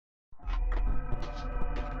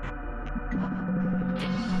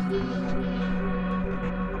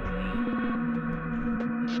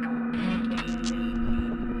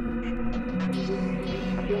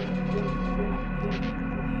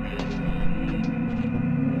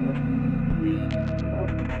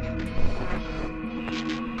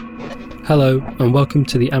Hello and welcome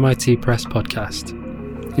to the MIT Press podcast.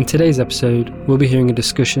 In today's episode, we'll be hearing a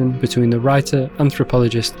discussion between the writer,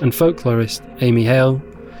 anthropologist and folklorist Amy Hale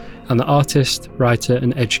and the artist, writer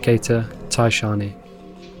and educator Ty Sharney.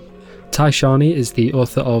 Ty Sharney is the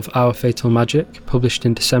author of Our Fatal Magic, published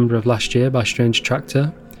in December of last year by Strange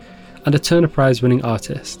Tractor, and a Turner Prize winning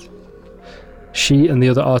artist. She and the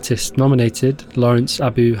other artists nominated, Lawrence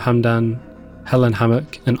Abu Hamdan, Helen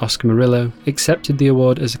Hammock and Oscar Murillo, accepted the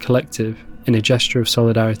award as a collective in a gesture of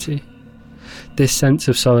solidarity. This sense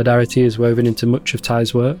of solidarity is woven into much of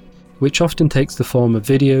Ty's work, which often takes the form of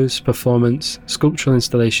videos, performance, sculptural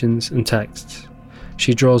installations and texts.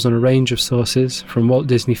 She draws on a range of sources, from Walt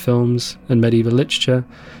Disney films and medieval literature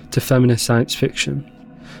to feminist science fiction.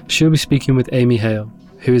 She'll be speaking with Amy Hale,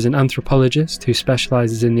 who is an anthropologist who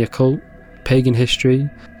specialises in the occult, pagan history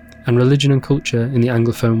and religion and culture in the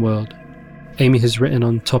Anglophone world. Amy has written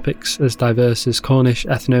on topics as diverse as Cornish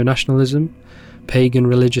ethno-nationalism, pagan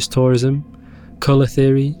religious tourism, colour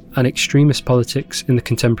theory, and extremist politics in the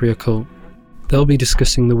contemporary occult. They'll be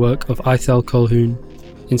discussing the work of Ithell Colquhoun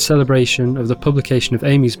in celebration of the publication of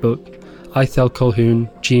Amy's book, Ithell Colquhoun,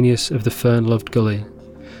 Genius of the Fern Loved Gully,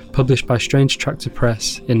 published by Strange Tractor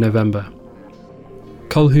Press in November.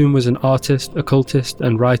 Colquhoun was an artist, occultist,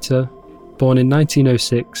 and writer born in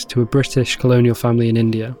 1906 to a British colonial family in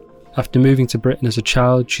India. After moving to Britain as a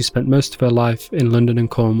child, she spent most of her life in London and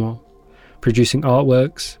Cornwall, producing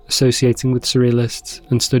artworks, associating with surrealists,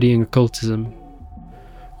 and studying occultism.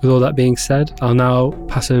 With all that being said, I'll now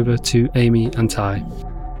pass over to Amy and Ty.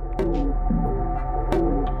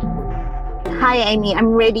 Hi, Amy. I'm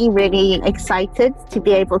really excited to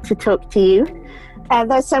be able to talk to you.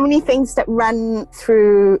 There's so many things that run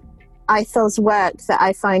through Ithell's work that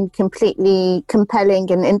I find completely compelling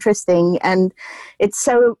and interesting, and it's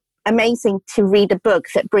so amazing to read a book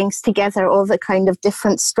that brings together all the kind of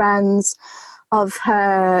different strands of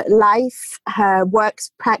her life, her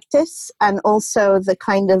work's practice, and also the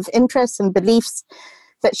kind of interests and beliefs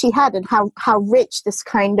that she had, and how rich this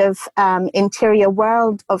kind of interior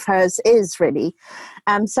world of hers is, really.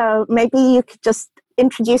 So maybe you could just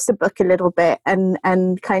introduce the book a little bit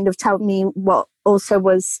and kind of tell me what also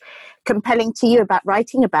was compelling to you about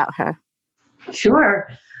writing about her. Sure.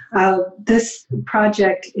 This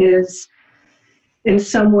project is in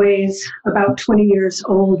some ways about 20 years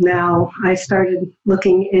old now. I started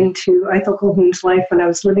looking into Ithell Colquhoun's life when I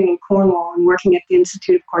was living in Cornwall and working at the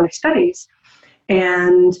Institute of Cornish Studies.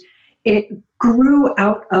 And it grew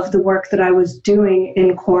out of the work that I was doing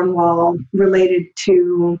in Cornwall related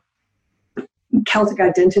to Celtic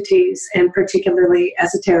identities, and particularly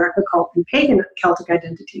esoteric, occult, and pagan Celtic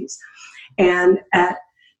identities. And at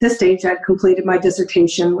this stage, I'd completed my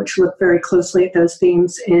dissertation, which looked very closely at those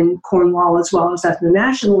themes in Cornwall, as well as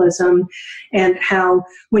ethno-nationalism, and how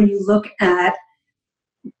when you look at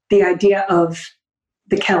the idea of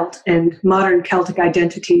the Celt and modern Celtic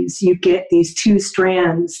identities, you get these two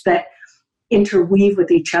strands that interweave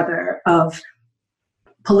with each other of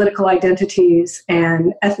political identities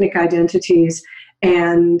and ethnic identities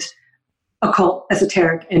and occult,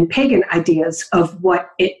 esoteric, and pagan ideas of what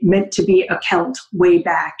it meant to be a Celt way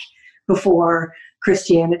back before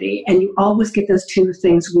Christianity. And you always get those two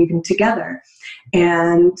things weaving together.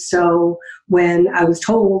 And so when I was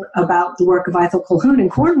told about the work of Ithell Colquhoun in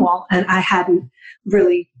Cornwall, and I hadn't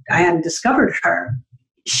discovered her,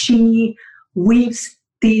 she weaves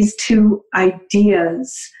these two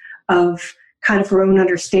ideas of kind of her own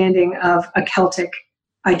understanding of a Celtic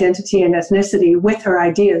identity and ethnicity with her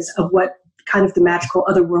ideas of what kind of the magical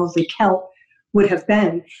otherworldly Celt would have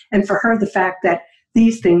been. And for her, the fact that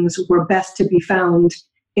these things were best to be found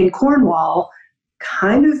in Cornwall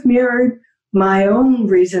kind of mirrored my own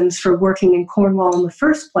reasons for working in Cornwall in the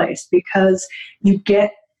first place, because you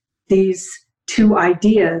get these two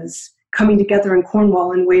ideas coming together in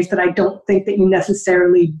Cornwall in ways that I don't think that you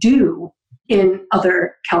necessarily do in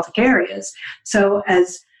other Celtic areas. So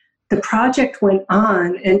as the project went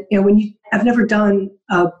on, and I've never done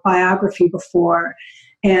a biography before,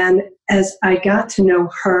 and as I got to know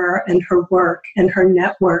her and her work and her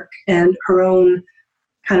network and her own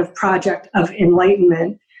kind of project of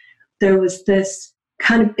enlightenment, there was this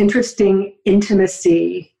kind of interesting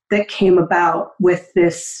intimacy that came about with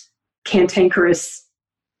this cantankerous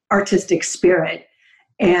artistic spirit.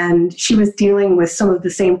 And she was dealing with some of the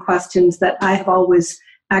same questions that I have always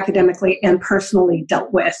academically and personally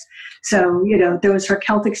dealt with. So, there was her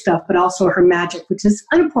Celtic stuff, but also her magic, which is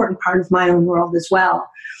an important part of my own world as well.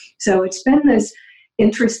 So it's been this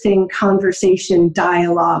interesting conversation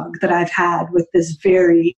dialogue that I've had with this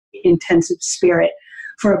very intensive spirit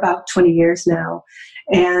for about 20 years now.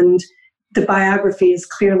 And the biography is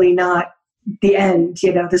clearly not the end,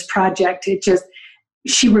 this project.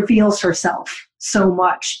 She reveals herself so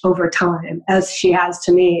much over time, as she has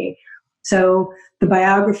to me. So the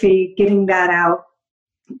biography, getting that out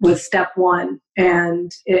was step one.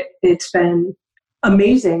 And it's been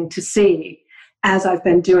amazing to see, as I've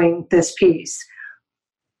been doing this piece,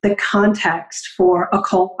 the context for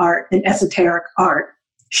occult art and esoteric art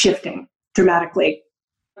shifting dramatically.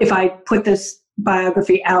 If I put this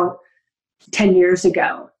biography out 10 years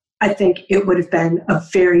ago, I think it would have been a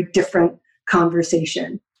very different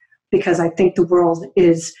conversation, because I think the world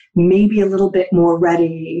is maybe a little bit more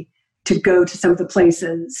ready to go to some of the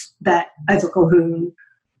places that Ithell Colquhoun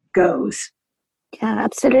goes. Yeah,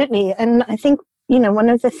 absolutely. And I think, one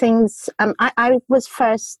of the things, I was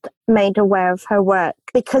first made aware of her work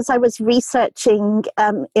because I was researching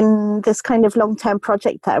in this kind of long-term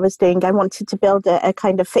project that I was doing. I wanted to build a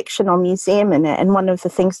kind of fictional museum in it. And one of the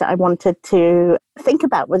things that I wanted to think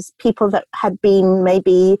about was people that had been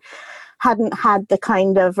maybe hadn't had the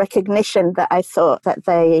kind of recognition that I thought that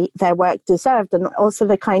their work deserved. And also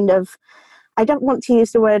the kind of, I don't want to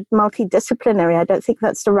use the word multidisciplinary, I don't think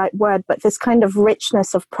that's the right word, but this kind of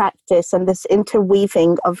richness of practice and this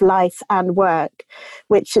interweaving of life and work,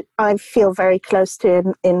 which I feel very close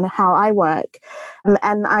to in how I work.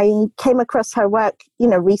 And I came across her work,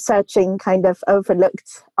 researching kind of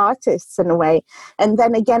overlooked artists in a way. And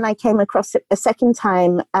then again, I came across it a second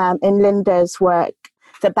time in Linda's work,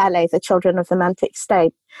 the ballet, The Children of the Mantic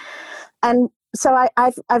State. And so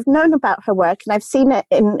I've known about her work, and I've seen it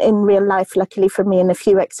in real life, luckily for me, in a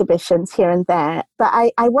few exhibitions here and there. But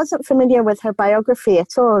I wasn't familiar with her biography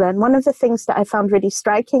at all. And one of the things that I found really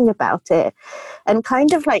striking about it, and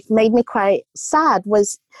kind of like made me quite sad,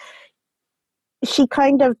 was she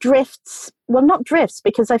kind of not drifts,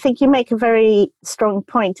 because I think you make a very strong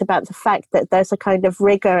point about the fact that there's a kind of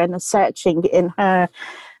rigor and a searching in her,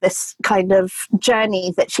 this kind of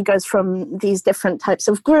journey that she goes from these different types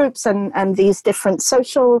of groups and these different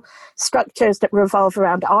social structures that revolve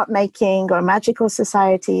around art making or magical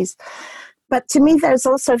societies. But to me, there's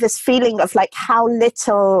also this feeling of like how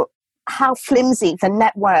flimsy the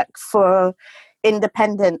network for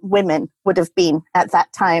independent women would have been at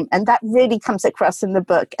that time. And that really comes across in the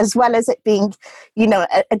book, as well as it being,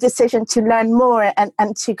 a decision to learn more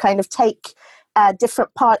and to kind of take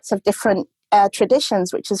different parts of different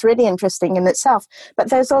traditions, which is really interesting in itself. But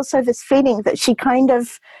there's also this feeling that she kind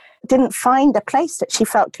of didn't find a place that she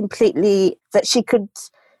felt completely, that she could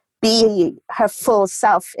be her full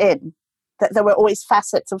self in, that there were always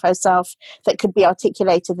facets of herself that could be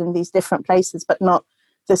articulated in these different places, but not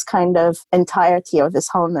this kind of entirety or this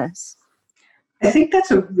wholeness. I think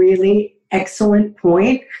that's a really excellent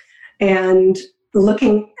point. And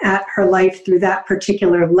looking at her life through that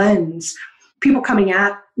particular lens, people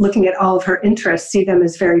looking at all of her interests see them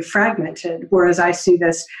as very fragmented, whereas I see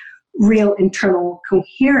this real internal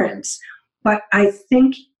coherence. But I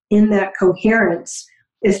think in that coherence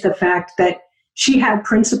is the fact that she had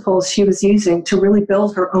principles she was using to really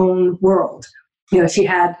build her own world.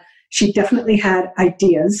 She definitely had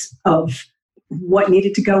ideas of what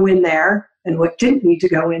needed to go in there and what didn't need to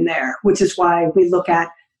go in there, which is why we look at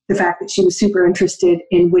the fact that she was super interested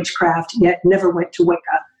in witchcraft, yet never went to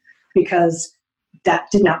Wicca, because that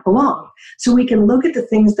did not belong. So we can look at the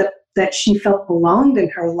things that she felt belonged in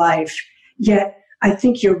her life, yet I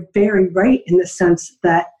think you're very right in the sense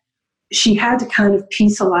that she had to kind of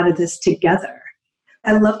piece a lot of this together.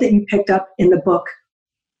 I love that you picked up in the book,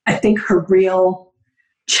 I think, her real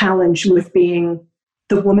challenge with being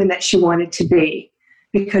the woman that she wanted to be,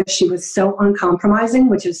 because she was so uncompromising,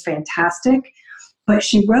 which is fantastic. But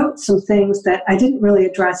she wrote some things that I didn't really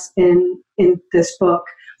address in this book.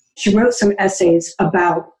 She wrote some essays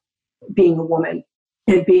about being a woman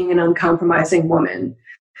and being an uncompromising woman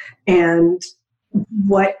and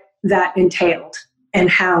what that entailed, and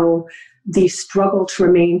how the struggle to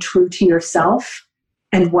remain true to yourself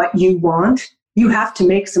and what you want, you have to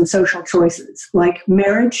make some social choices. Like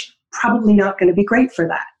marriage, probably not going to be great for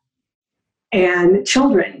that. And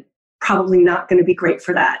children, probably not going to be great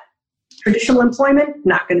for that. Traditional employment,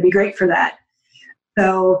 not going to be great for that.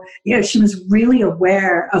 So, she was really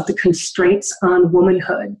aware of the constraints on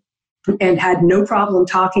womanhood and had no problem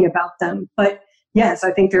talking about them. But yes,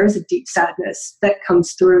 I think there is a deep sadness that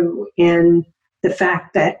comes through in the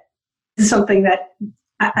fact that this is something that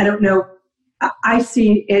I don't know I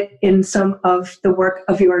see it in some of the work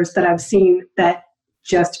of yours that I've seen that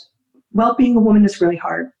just, well, being a woman is really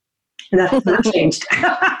hard. And that has not changed.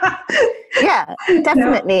 Yeah,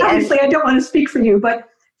 definitely. Now, obviously, I don't want to speak for you, but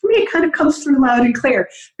for me, it kind of comes through loud and clear.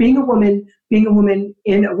 Being a woman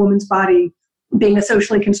in a woman's body, being a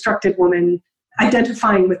socially constructed woman,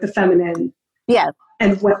 identifying with the feminine, yeah,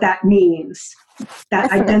 and what that means. That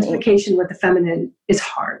definitely. Identification with the feminine is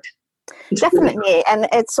hard. Definitely. Really, and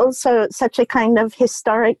it's also such a kind of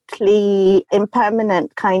historically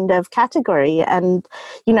impermanent kind of category. And,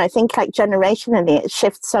 I think like generationally it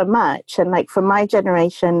shifts so much. And like for my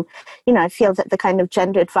generation, I feel that the kind of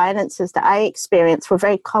gendered violences that I experienced were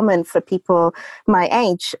very common for people my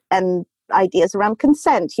age. And ideas around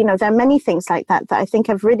consent, there are many things like that I think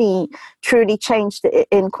have really truly changed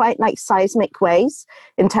in quite like seismic ways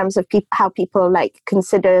in terms of how people like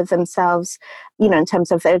consider themselves, in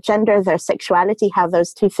terms of their gender, their sexuality, how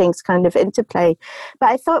those two things kind of interplay.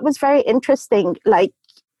 But I thought it was very interesting, like,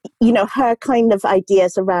 her kind of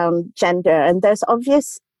ideas around gender, and there's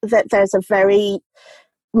obvious that there's a very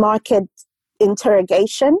marked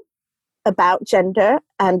interrogation about gender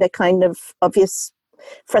and a kind of obvious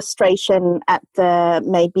frustration at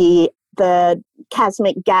the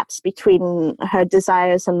chasmic gaps between her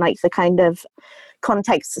desires and like the kind of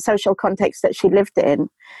social context that she lived in.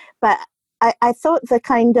 But I thought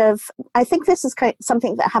I think this is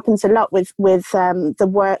something that happens a lot with the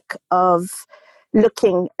work of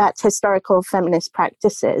looking at historical feminist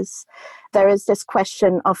practices. There is this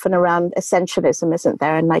question often around essentialism, isn't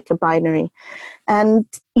there, and like a binary. And,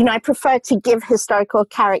 I prefer to give historical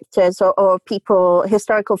characters or people,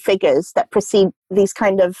 historical figures that precede these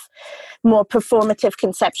kind of more performative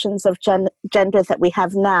conceptions of gender that we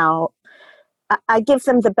have now. I give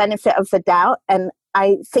them the benefit of the doubt, and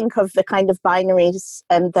I think of the kind of binaries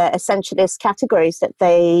and the essentialist categories that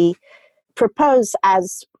they propose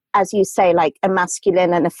as you say, like a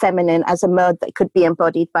masculine and a feminine as a mode that could be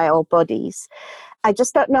embodied by all bodies. I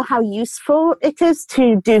just don't know how useful it is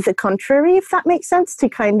to do the contrary, if that makes sense, to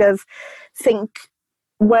kind of think,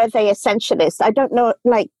 were they essentialist? I don't know,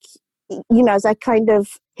 like, as a kind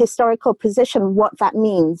of historical position, what that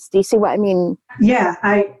means. Do you see what I mean? Yeah,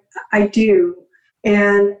 I do.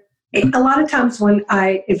 And a lot of times when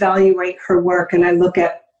I evaluate her work and I look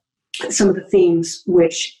at some of the themes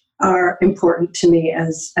which are important to me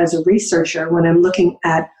as a researcher, when I'm looking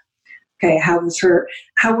at, okay, how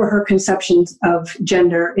were her conceptions of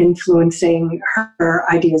gender influencing her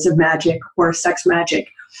ideas of magic or sex magic,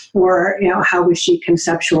 or how was she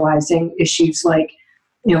conceptualizing issues like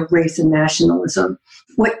race and nationalism?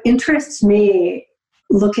 What interests me,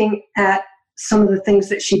 looking at some of the things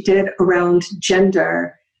that she did around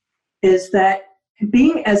gender, is that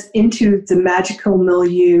being as into the magical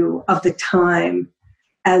milieu of the time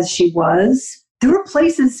as she was, there were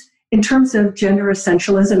places in terms of gender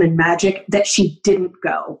essentialism and magic that she didn't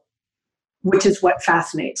go, which is what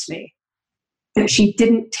fascinates me. And she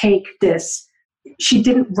didn't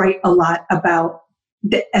write a lot about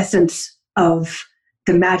the essence of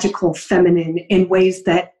the magical feminine in ways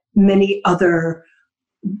that many other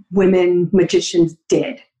women magicians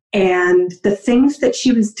did. And the things that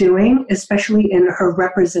she was doing, especially in her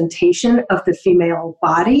representation of the female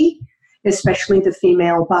body, especially the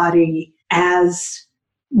female body as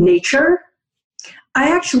nature,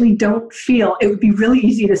 I actually don't feel it would be really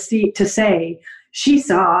easy to say she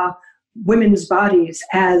saw women's bodies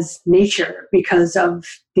as nature because of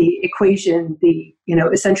the equation, the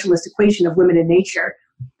essentialist equation of women and nature.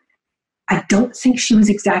 I don't think she was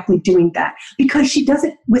exactly doing that, because she does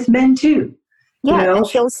it with men too. Yeah, and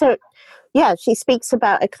she also, she speaks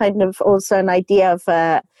about a kind of also an idea of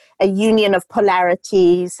a union of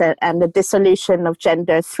polarities and a dissolution of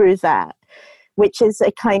gender through that, which is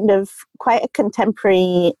a kind of quite a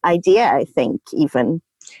contemporary idea, I think, even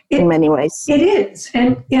in many ways. It is.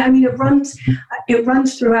 And it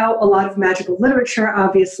runs throughout a lot of magical literature.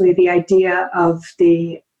 Obviously, the idea of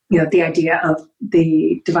the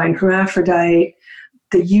divine hermaphrodite,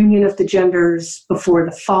 the union of the genders before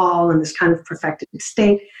the fall and this kind of perfected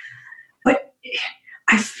state. But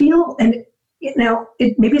I feel, and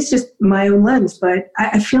maybe it's just my own lens, but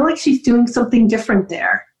I feel like she's doing something different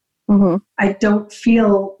there. Mm-hmm. I don't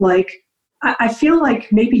feel like, I feel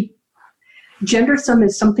like maybe gendersome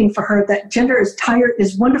is something for her, that gender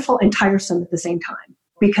is wonderful and tiresome at the same time,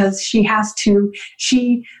 because she has to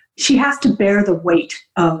bear the weight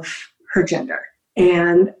of her gender.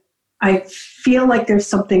 And I feel like there's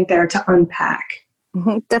something there to unpack.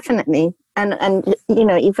 Mm-hmm, definitely. And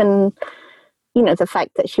even the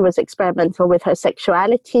fact that she was experimental with her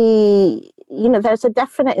sexuality, there's a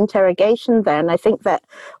definite interrogation there. And I think that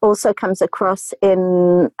also comes across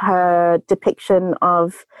in her depiction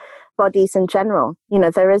of bodies in general.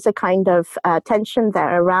 There is a kind of tension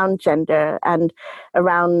there around gender and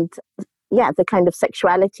around, the kind of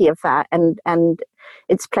sexuality of that and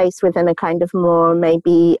its place within a kind of more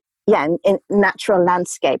maybe, in natural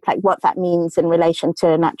landscape, like what that means in relation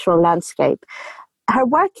to a natural landscape. Her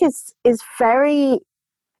work is very,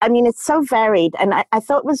 it's so varied. And I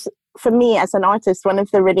thought was, for me as an artist, one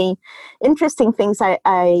of the really interesting things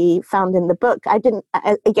I found in the book. I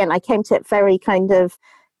came to it very kind of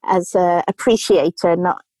as an appreciator,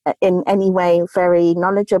 not in any way very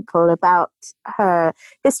knowledgeable about her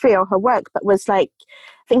history or her work, but was like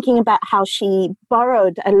thinking about how she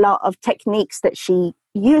borrowed a lot of techniques that she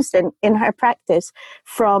used in her practice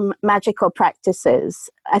from magical practices.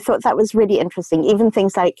 I thought that was really interesting. Even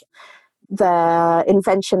things like the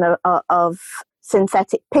invention of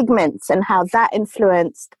synthetic pigments and how that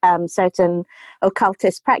influenced certain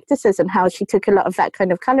occultist practices and how she took a lot of that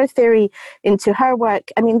kind of color theory into her work.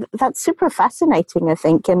 That's super fascinating, I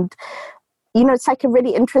think. And, it's like a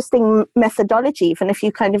really interesting methodology, even if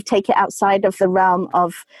you kind of take it outside of the realm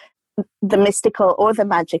of the mystical or the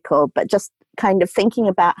magical, but just kind of thinking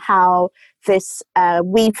about how this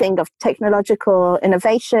weaving of technological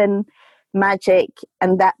innovation, magic,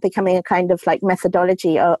 and that becoming a kind of like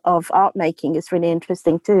methodology of art making is really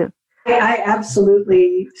interesting too. I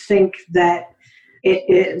absolutely think that it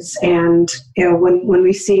is. And, when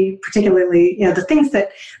we see particularly, the things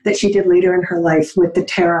that she did later in her life with the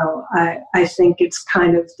tarot, I think it's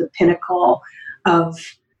kind of the pinnacle of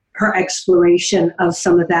her exploration of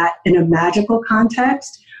some of that in a magical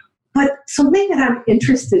context. But something that I'm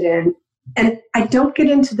interested in, and I don't get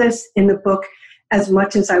into this in the book as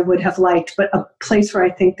much as I would have liked, but a place where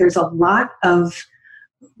I think there's a lot of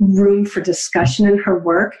room for discussion in her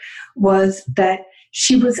work, was that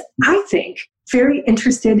she was, I think, very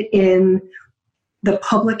interested in the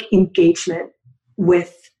public engagement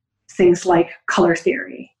with things like color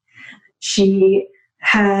theory.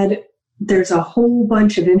 There's a whole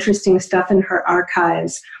bunch of interesting stuff in her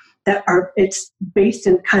archives it's based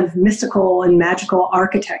in kind of mystical and magical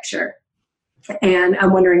architecture. And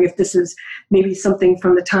I'm wondering if this is maybe something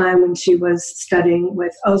from the time when she was studying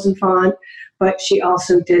with Ozenfant, but she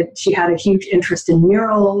had a huge interest in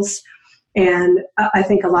murals. And I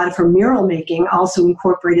think a lot of her mural making also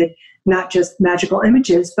incorporated not just magical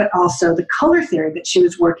images, but also the color theory that she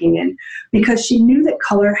was working in, because she knew that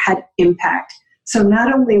color had impact. So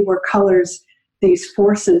not only were colors these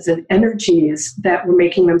forces and energies that were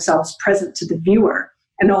making themselves present to the viewer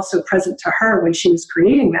and also present to her when she was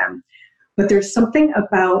creating them, but there's something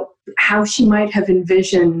about how she might have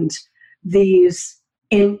envisioned these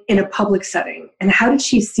in a public setting. And how did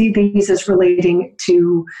she see these as relating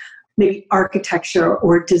to maybe architecture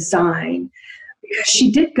or design? Because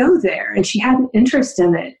she did go there and she had an interest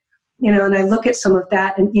in it. And I look at some of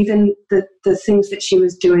that and even the things that she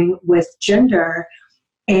was doing with gender,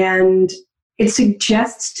 and it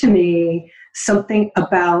suggests to me something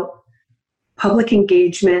about public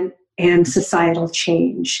engagement and societal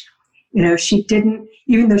change. She didn't,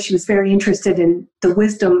 even though she was very interested in the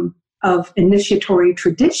wisdom of initiatory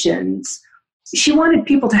traditions, she wanted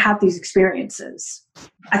people to have these experiences.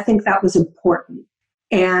 I think that was important.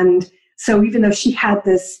 And so even though she had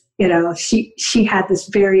this, she had this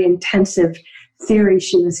very intensive theory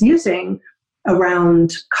she was using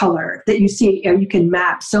around color that you see, you can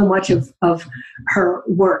map so much of her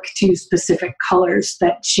work to specific colors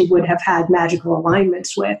that she would have had magical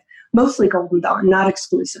alignments with, mostly Golden Dawn, not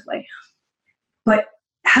exclusively. But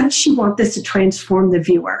how did she want this to transform the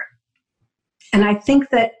viewer? And I think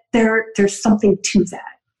that there's something to that.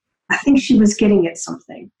 I think she was getting at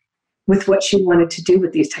something with what she wanted to do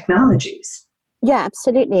with these technologies. Yeah,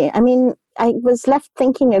 absolutely. I was left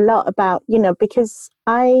thinking a lot about, because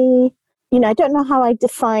I don't know how I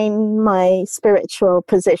define my spiritual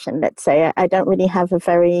position, let's say. I don't really have a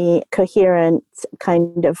very coherent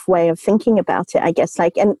kind of way of thinking about it, I guess.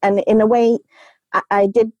 And in a way, I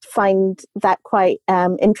did find that quite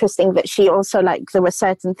interesting that she also, there were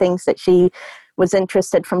certain things that she was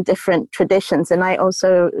interested from different traditions. And I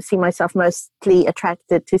also see myself mostly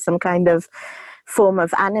attracted to some kind of form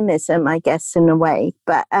of animism, I guess, in a way.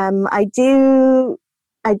 But I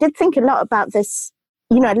did think a lot about this,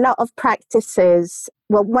 a lot of practices.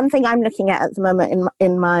 Well, one thing I'm looking at the moment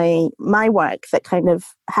in my work that kind of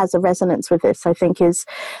has a resonance with this, I think, is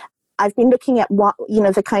I've been looking at what,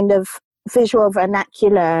 the kind of visual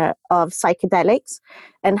vernacular of psychedelics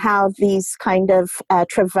and how these kind of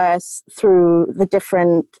traverse through the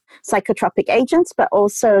different psychotropic agents, but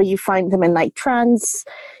also you find them in like trance,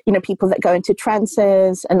 people that go into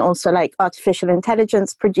trances, and also like artificial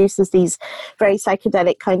intelligence produces these very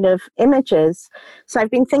psychedelic kind of images. So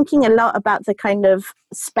I've been thinking a lot about the kind of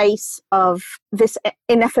space of this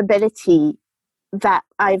ineffability that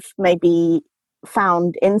I've maybe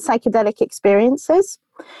found in psychedelic experiences,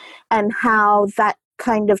 and how that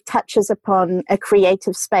kind of touches upon a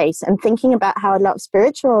creative space, and thinking about how a lot of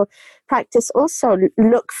spiritual practice also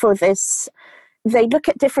look for this. They look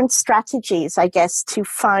at different strategies, I guess, to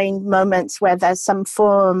find moments where there's some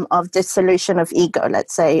form of dissolution of ego,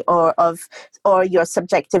 let's say, or your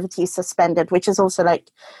subjectivity suspended, which is also like,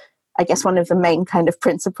 I guess, one of the main kind of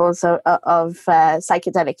principles of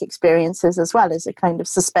psychedelic experiences as well, is a kind of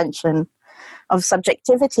suspension of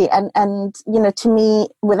subjectivity. And to me,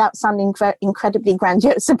 without sounding incredibly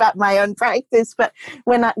grandiose about my own practice, but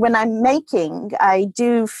when I'm making, I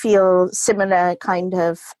do feel similar kind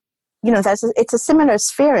of, it's a similar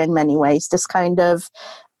sphere in many ways, this kind of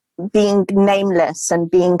being nameless and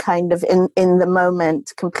being kind of in the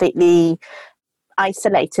moment, completely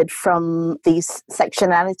isolated from these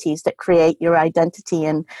sectionalities that create your identity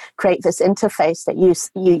and create this interface that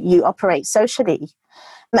you operate socially.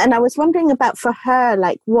 And I was wondering about, for her,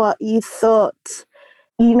 like what you thought,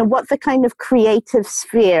 what the kind of creative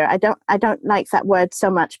sphere, I don't like that word so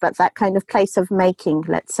much, but that kind of place of making,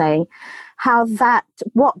 let's say, how that,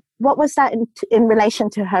 what was that in relation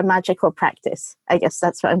to her magical practice? I guess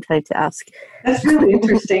that's what I'm trying to ask. That's really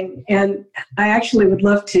interesting. And I actually would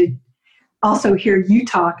love to also hear you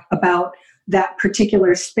talk about that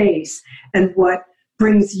particular space and what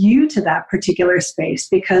brings you to that particular space,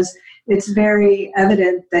 because it's very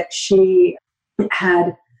evident that she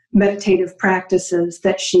had meditative practices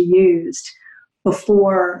that she used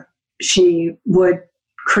before she would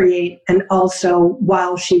create, and also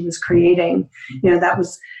while she was creating. That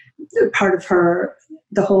was part of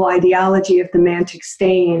the whole ideology of the mantic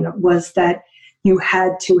stain, was that you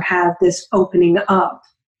had to have this opening up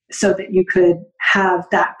so that you could have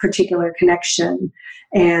that particular connection.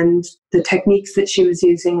 And the techniques that she was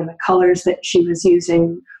using and the colors that she was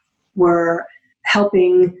using were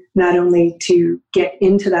helping not only to get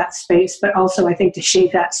into that space, but also, I think, to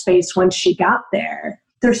shape that space once she got there.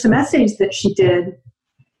 There's some essays that she did,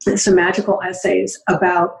 some magical essays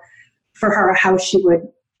about, for her, how she would,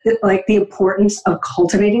 like, the importance of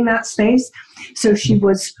cultivating that space. So she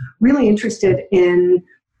was really interested in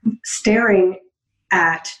staring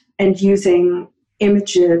at and using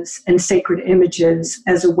images and sacred images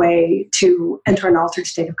as a way to enter an altered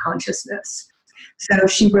state of consciousness. So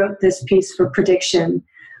she wrote this piece for Prediction,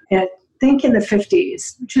 I think in the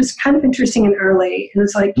 50s, which was kind of interesting and early. And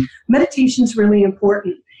it's like, meditation's really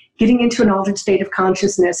important. Getting into an altered state of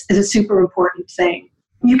consciousness is a super important thing.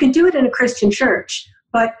 You can do it in a Christian church,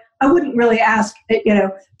 but I wouldn't really ask,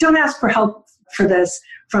 don't ask for help for this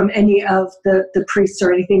from any of the priests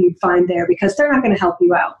or anything you'd find there, because they're not going to help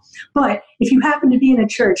you out. But if you happen to be in a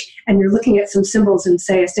church and you're looking at some symbols and,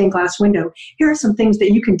 say, a stained glass window, here are some things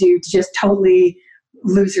that you can do to just totally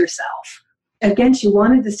lose yourself. Again, she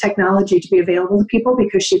wanted this technology to be available to people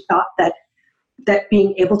because she thought that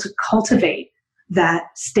being able to cultivate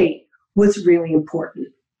that state was really important.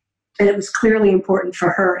 And it was clearly important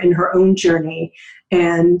for her in her own journey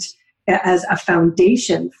and as a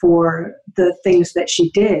foundation for the things that she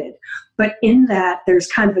did. But in that, there's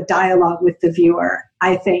kind of a dialogue with the viewer.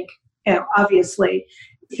 I think, obviously,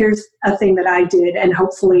 here's a thing that I did, and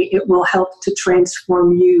hopefully it will help to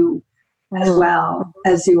transform you as well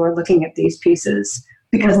as you are looking at these pieces,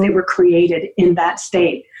 because they were created in that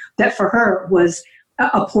state that for her was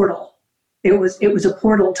a portal. It was a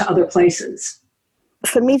portal to other places.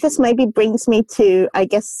 For me, this maybe brings me to, I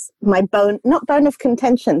guess, my not bone of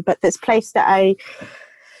contention, but this place that I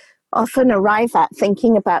often arrive at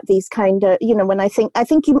thinking about these kind of, when I think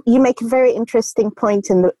you make a very interesting point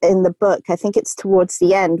in the book. I think it's towards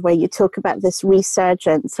the end where you talk about this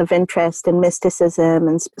resurgence of interest in mysticism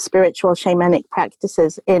and spiritual shamanic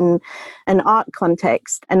practices in an art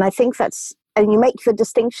context. And I think and you make the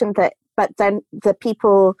distinction that, but then the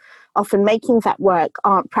people often making that work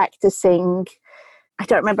aren't practicing, I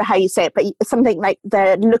don't remember how you say it, but something like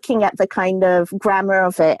they're looking at the kind of grammar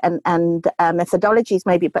of it and methodologies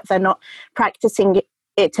maybe, but they're not practicing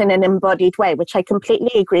it in an embodied way, which I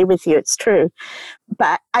completely agree with you. It's true.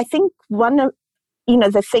 But I think one of,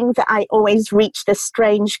 the thing that I always reach this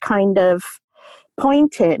strange kind of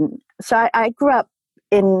point in. So I grew up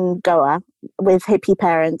in Goa with hippie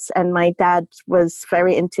parents, and my dad was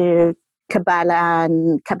very into Kabbalah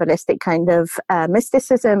and Kabbalistic kind of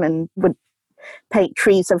mysticism, and would paint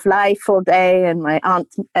trees of life all day, and my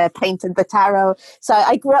aunt painted the tarot. So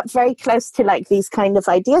I grew up very close to like these kind of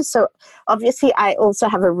ideas. So obviously I also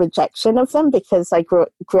have a rejection of them because I grew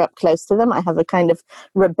up close to them. I have a kind of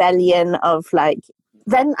rebellion of like,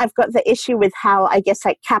 then I've got the issue with how I guess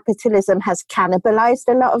like capitalism has cannibalized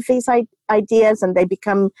a lot of these ideas, and they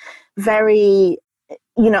become very,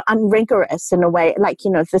 unrigorous in a way. Like,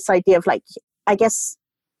 this idea of like, I guess,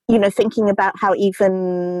 thinking about how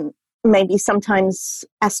even maybe sometimes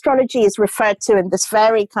astrology is referred to in this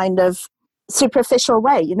very kind of superficial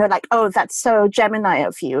way, like, oh, that's so Gemini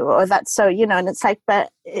of you, or that's so, and it's like,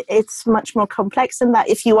 but it's much more complex than that.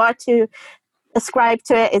 If you are to ascribe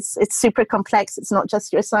to it, it's super complex. It's not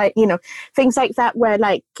just your side, things like that, where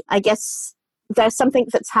like, I guess there's something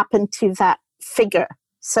that's happened to that figure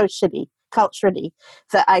socially, culturally,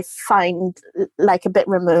 that I find like a bit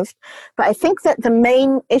removed. But I think that the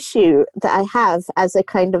main issue that I have as a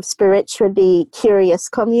kind of spiritually curious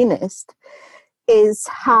communist is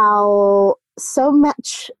how so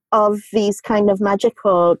much of these kind of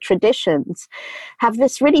magical traditions have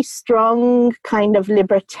this really strong kind of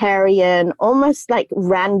libertarian, almost like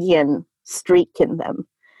Randian streak in them.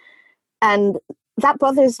 And that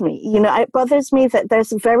bothers me. It bothers me that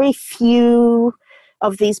there's very few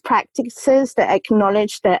of these practices that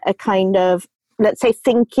acknowledge that a kind of, let's say,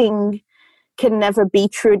 thinking can never be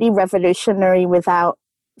truly revolutionary without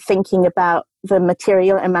thinking about the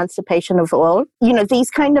material emancipation of all. These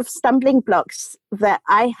kind of stumbling blocks that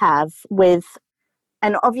I have with,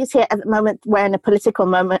 and obviously at the moment we're in a political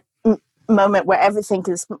moment where everything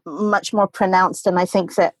is much more pronounced, and I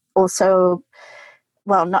think that also,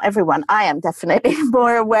 well, not everyone, I am definitely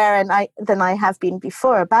more aware than I have been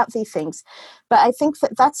before about these things. But I think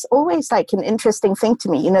that that's always like an interesting thing to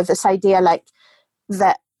me, this idea like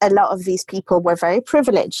that a lot of these people were very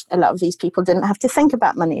privileged. A lot of these people didn't have to think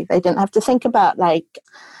about money. They didn't have to think about like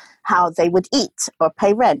how they would eat or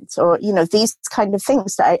pay rent, or, these kind of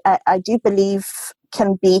things that I do believe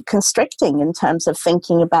can be constricting in terms of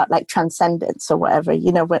thinking about like transcendence or whatever,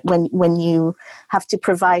 when you have to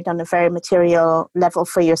provide on a very material level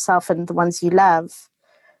for yourself and the ones you love.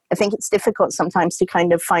 I think it's difficult sometimes to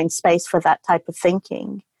kind of find space for that type of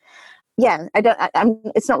thinking. Yeah,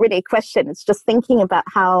 it's not really a question. It's just thinking about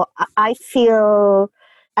how I feel.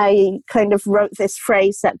 I kind of wrote this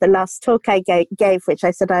phrase at the last talk I gave, which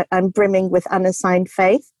I said, I'm brimming with unassigned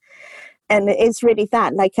faith. And it is really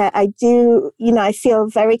that, like I do, I feel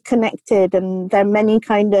very connected, and there are many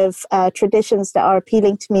kind of traditions that are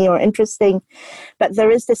appealing to me or interesting. But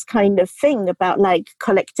there is this kind of thing about like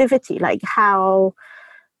collectivity, like how,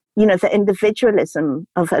 the individualism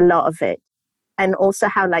of a lot of it. And also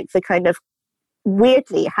how like the kind of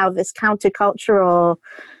weirdly how this countercultural,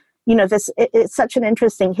 it's such an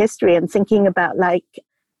interesting history, and thinking about like,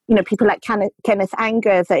 people like Kenneth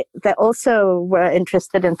Anger that also were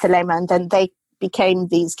interested in Thelema, and then they became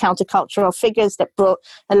these countercultural figures that brought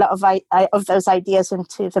a lot of those ideas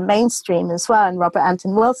into the mainstream as well, and Robert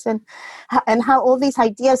Anton Wilson, and how all these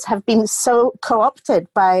ideas have been so co-opted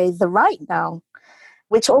by the right now,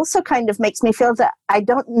 which also kind of makes me feel that I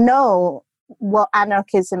don't know what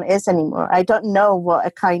anarchism is anymore. I don't know what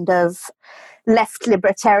a kind of left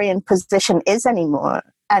libertarian position is anymore,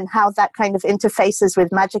 and how that kind of interfaces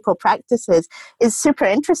with magical practices is super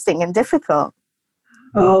interesting and difficult.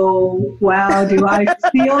 Oh, wow. Do I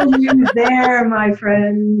feel you there, my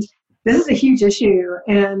friend? This is a huge issue.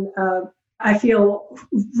 And I feel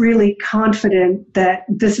really confident that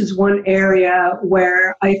this is one area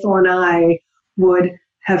where Ithell and I would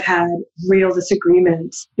have had real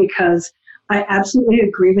disagreements, because I absolutely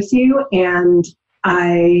agree with you. And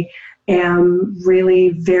I am really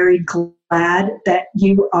very glad that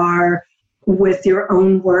you are, with your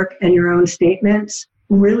own work and your own statements,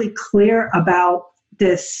 really clear about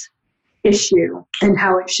this issue and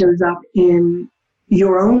how it shows up in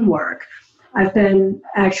your own work. I've been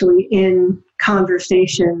actually in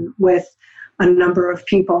conversation with a number of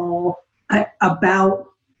people about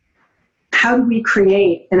how do we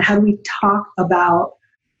create and how do we talk about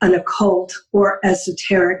an occult or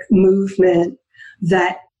esoteric movement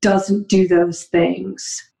that doesn't do those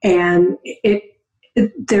things. And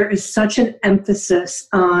there is such an emphasis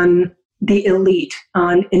on the elite,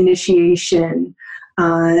 on initiation,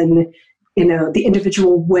 on, the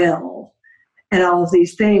individual will, and all of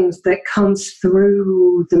these things that comes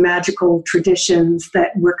through the magical traditions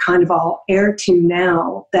that we're kind of all heir to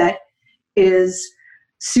now, that is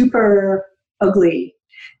super ugly.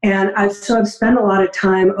 And I've spent a lot of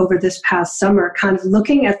time over this past summer kind of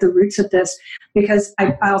looking at the roots of this, because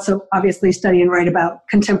I also obviously study and write about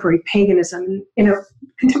contemporary paganism. And,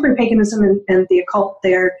 contemporary paganism and the occult,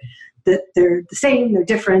 they're the same, they're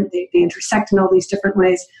different, they intersect in all these different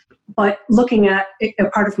ways. But looking at, a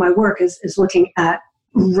part of my work is looking at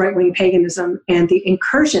right-wing paganism and the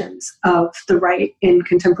incursions of the right in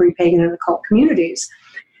contemporary pagan and occult communities.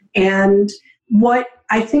 And what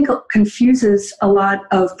I think confuses a lot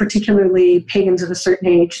of particularly pagans of a certain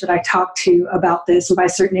age that I talk to about this, and by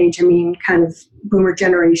certain age I mean kind of boomer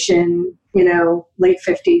generation, late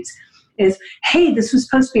 50s, is, hey, this was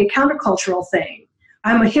supposed to be a countercultural thing.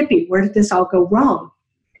 I'm a hippie. Where did this all go wrong?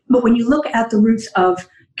 But when you look at the roots of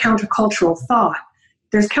countercultural thought,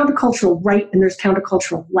 there's countercultural right and there's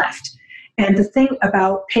countercultural left. And the thing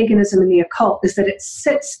about paganism and the occult is that it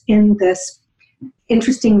sits in this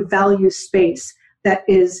interesting value space that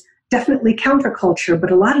is definitely counterculture,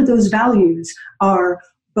 but a lot of those values are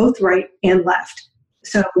both right and left.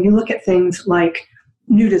 So you look at things like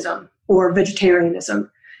nudism or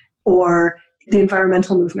vegetarianism or the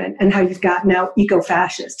environmental movement, and how you've got now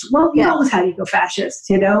eco-fascists. Well, you always had eco-fascists,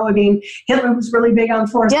 I mean, Hitler was really big on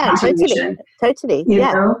forest conservation. Totally. You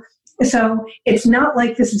know? So it's not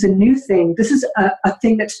like this is a new thing. This is a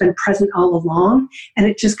thing that's been present all along, and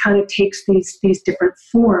it just kind of takes these different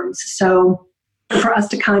forms. So for us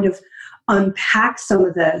to kind of unpack some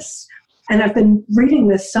of this, and I've been reading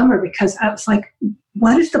this summer because I was like,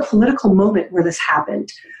 what is the political moment where this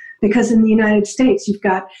happened? Because in the United States, you've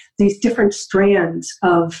got these different strands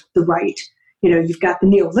of the right. You've got the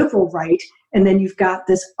neoliberal right, and then you've got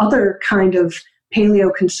this other kind of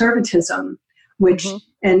paleoconservatism, which,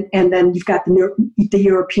 and then you've got the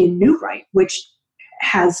European New Right, which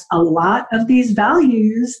has a lot of these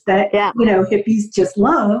values that, hippies just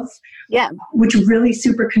love, which really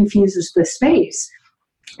super confuses the space.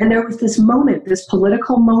 And there was this moment, this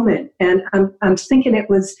political moment, and I'm thinking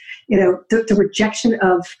it was, the rejection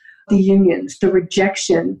of the unions, the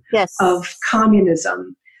rejection of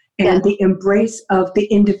communism, and the embrace of the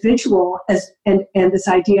individual and this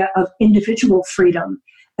idea of individual freedom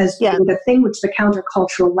as being the thing which the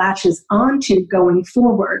countercultural latches onto going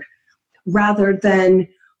forward, rather than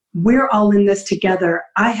we're all in this together.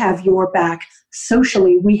 I have your back.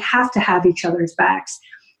 Socially, we have to have each other's backs.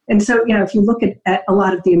 And so, if you look at a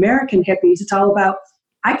lot of the American hippies, it's all about,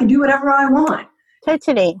 I can do whatever I want.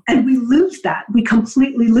 Totally. And we lose that. We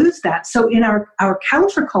completely lose that. So in our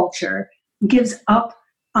counterculture gives up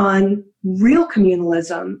on real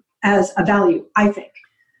communalism as a value, I think.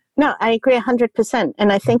 No, I agree 100%.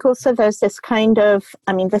 And I think also there's this kind of,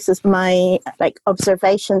 this is my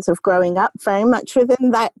observations of growing up very much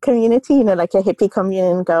within that community, like a hippie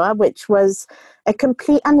community in Goa, which was a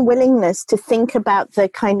complete unwillingness to think about the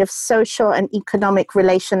kind of social and economic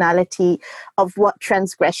relationality of what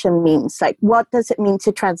transgression means. Like, what does it mean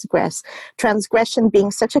to transgress? Transgression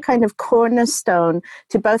being such a kind of cornerstone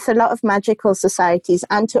to both a lot of magical societies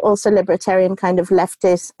and to also libertarian kind of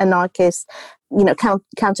leftist, anarchist,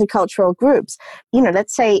 countercultural groups.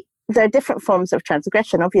 Let's say there are different forms of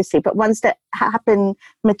transgression, obviously, but ones that happen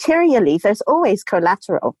materially, there's always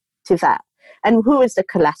collateral to that. And who is the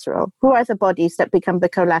collateral? Who are the bodies that become the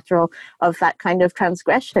collateral of that kind of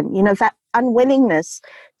transgression? That unwillingness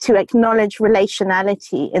to acknowledge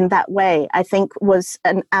relationality in that way, I think, was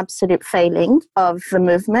an absolute failing of the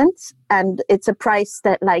movement. And it's a price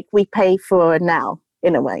that we pay for now,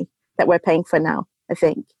 in a way, that we're paying for now, I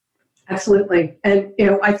think. Absolutely. And,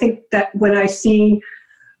 I think that when I see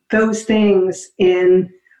those things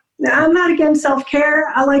I'm not against self-care.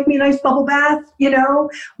 I like me a nice bubble bath,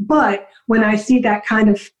 but when I see that kind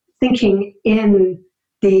of thinking in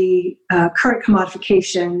the current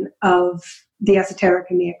commodification of the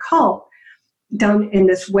esoteric and the occult done in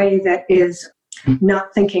this way that is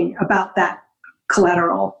not thinking about that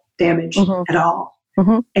collateral damage at all.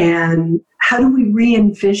 And how do we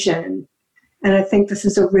re-envision? And I think this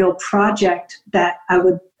is a real project that I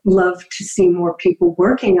would love to see more people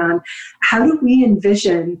working on. How do we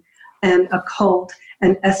envision an occult,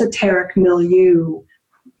 an esoteric milieu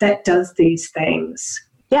that does these things?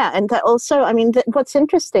 Yeah, and that also, what's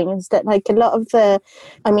interesting is that a lot of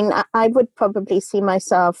I would probably see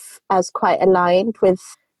myself as quite aligned with,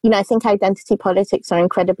 I think identity politics are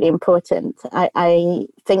incredibly important. I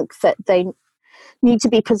think that they need to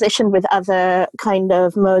be positioned with other kind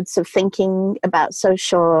of modes of thinking about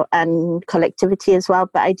social and collectivity as well.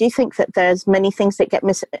 But I do think that there's many things that get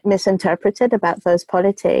misinterpreted about those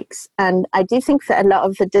politics. And I do think that a lot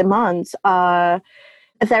of the demands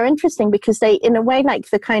they're interesting because they, in a way,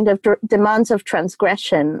 the kind of demands of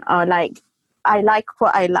transgression are I like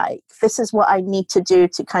what I like. This is what I need to do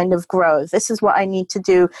to kind of grow. This is what I need to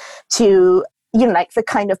do to, like the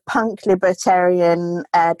kind of punk libertarian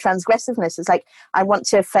transgressiveness. Is like, I want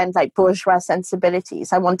to offend like bourgeois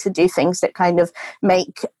sensibilities. I want to do things that kind of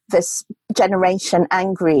make this generation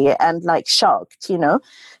angry and like shocked,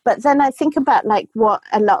 But then I think about like what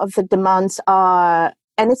a lot of the demands are.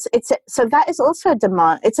 And so that is also a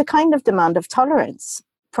demand. It's a kind of demand of tolerance.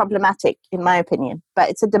 Problematic in my opinion, but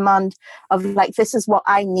it's a demand of like, this is what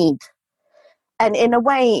I need. And in a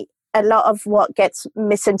way, a lot of what gets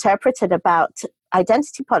misinterpreted about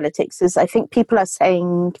identity politics is, I think people are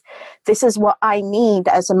saying, this is what I need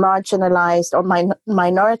as a marginalized or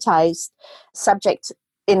minoritized subject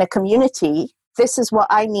in a community. This is what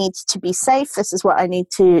I need to be safe. This is what I need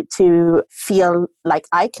to feel like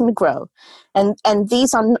I can grow. And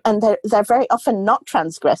these are, and they're very often not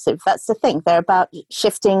transgressive. That's the thing. They're about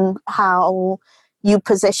shifting how you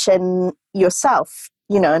position yourself,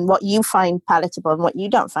 and what you find palatable and what you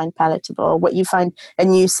don't find palatable, or what you find a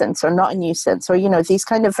nuisance or not a nuisance, or, these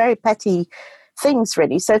kind of very petty things,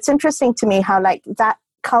 really. So it's interesting to me how like that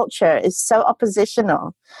culture is so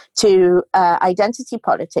oppositional to identity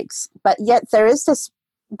politics, but yet there is this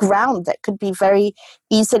ground that could be very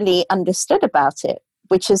easily understood about it,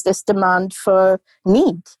 which is this demand for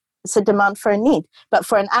need. It's a demand for a need, but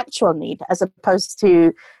for an actual need, as opposed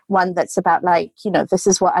to one that's about like, this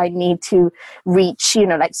is what I need to reach,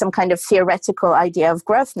 like some kind of theoretical idea of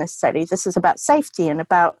growth necessarily. This is about safety and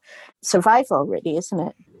about survival, really, isn't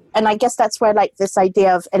it? And I guess that's where like this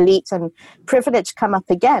idea of elite and privilege come up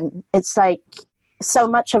again. It's like so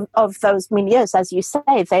much of those milieus, as you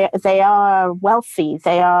say, they are wealthy.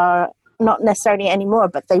 They are not necessarily anymore,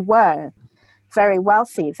 but they were very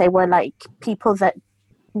wealthy. They were like people that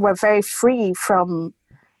were very free from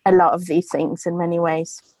a lot of these things in many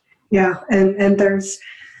ways. Yeah, and there's,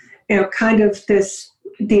 kind of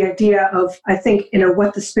the idea of, I think,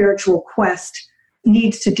 what the spiritual quest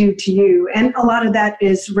needs to do to you. And a lot of that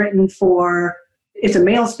is written for, it's a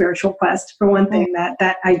male spiritual quest, for one thing,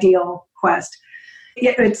 that ideal quest.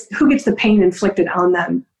 It's who gets the pain inflicted on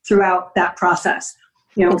them throughout that process.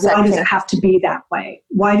 Exactly. Why does it have to be that way?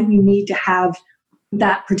 Why do we need to have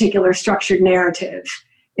that particular structured narrative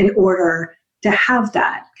in order to have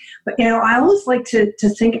that? But, I always like to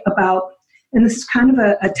think about, and this is kind of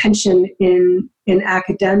a tension in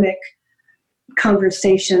academic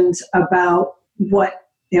conversations about what,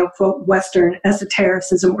 quote, Western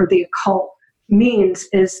esotericism or the occult means,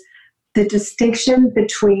 is the distinction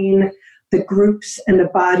between the groups and the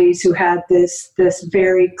bodies who had this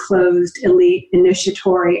very closed, elite,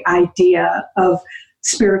 initiatory idea of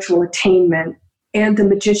spiritual attainment, and the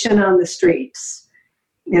magician on the streets.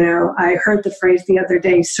 I heard the phrase the other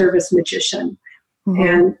day, service magician. Mm-hmm.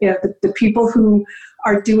 And the people who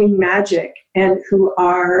are doing magic and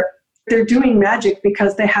they're doing magic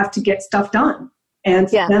because they have to get stuff done. And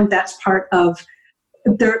for them, that's part of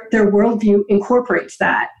their worldview incorporates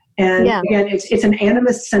that. And again, it's an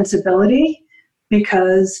animist sensibility,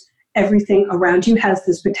 because everything around you has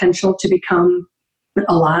this potential to become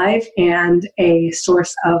alive and a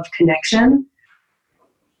source of connection.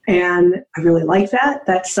 And I really like that.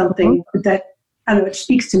 That's something that, I don't know, it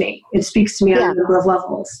speaks to me. It speaks to me on a number of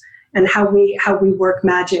levels, and how we work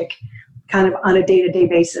magic kind of on a day-to-day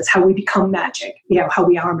basis, how we become magic, how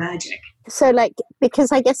we are magic. So like,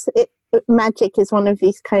 because I guess magic is one of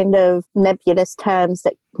these kind of nebulous terms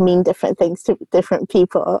that mean different things to different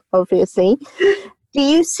people, obviously. Do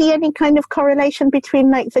you see any kind of correlation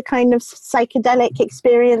between like the kind of psychedelic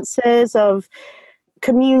experiences of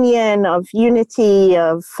communion, of unity,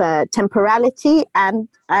 of temporality, and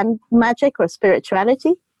magic or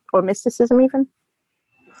spirituality or mysticism even?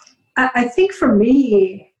 I think for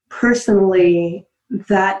me personally,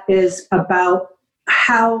 that is about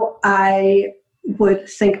how I would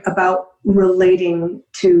think about relating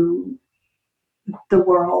to the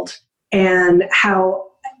world, and how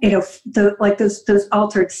those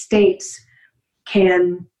altered states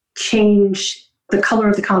can change the color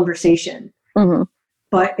of the conversation. Mm-hmm.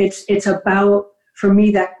 But it's about, for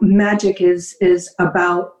me, that magic is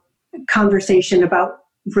about conversation, about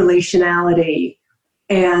relationality,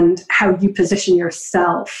 and how you position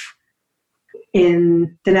yourself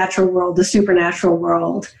in the natural world, the supernatural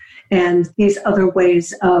world, and these other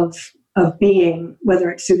ways of being, whether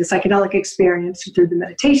it's through the psychedelic experience or through the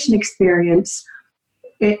meditation experience.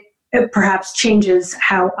 It perhaps changes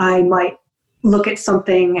how I might look at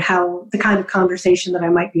something, how the kind of conversation that I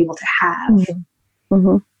might be able to have. Mm-hmm.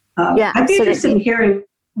 Mm-hmm. I'd be interested in hearing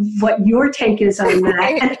what your take is on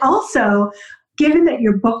that. And also, given that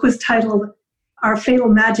your book was titled Our Fatal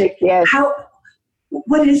Magic,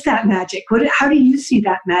 what is that magic? How do you see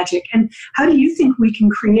that magic? And how do you think we can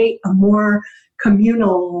create a more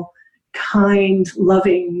communal, kind,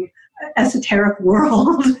 loving, esoteric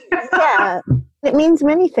world? Yeah, it means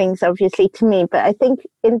many things, obviously, to me. But I think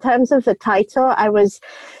in terms of the title, I was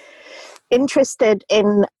interested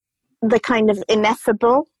in the kind of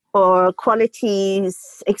ineffable or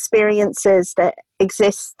qualities, experiences that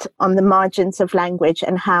exist on the margins of language,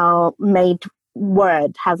 and how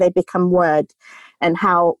how they become word, and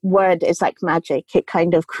how word is like magic. It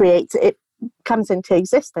kind of it comes into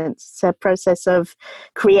existence. It's a process of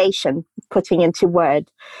creation, putting into word.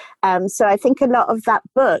 So I think a lot of that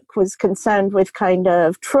book was concerned with kind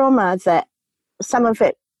of trauma, that some of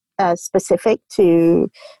it specific to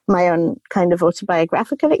my own kind of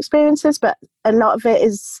autobiographical experiences, but a lot of it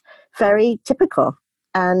is very typical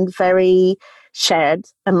and very shared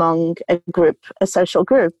among a social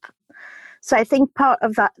group. So I think part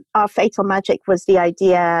of that, our fatal magic, was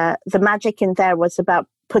the magic in there was about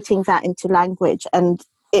putting that into language and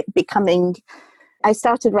it becoming. I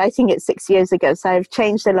started writing it 6 years ago, so I've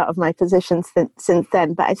changed a lot of my positions since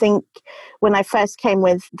then. But I think when I first came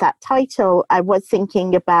with that title, I was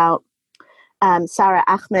thinking about Sarah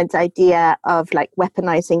Ahmed's idea of like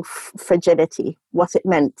weaponizing fragility, what it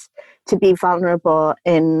meant to be vulnerable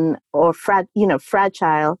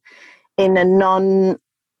fragile in a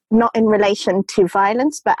not in relation to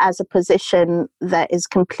violence, but as a position that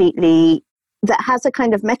has a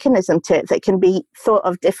kind of mechanism to it that can be thought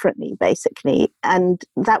of differently, basically. And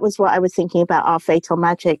that was what I was thinking about our fatal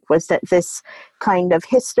magic, was that this kind of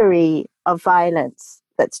history of violence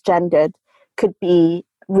that's gendered could be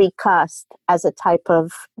recast as a type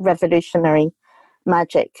of revolutionary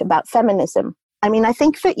magic about feminism. I mean, I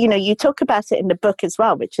think that, you talk about it in the book as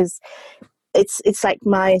well, which is, it's like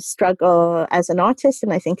my struggle as an artist.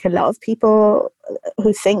 And I think a lot of people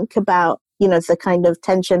who think about, the kind of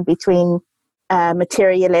tension between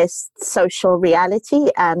materialist social reality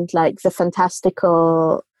and like the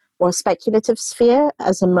fantastical or speculative sphere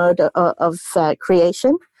as a mode of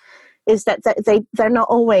creation, is that they're not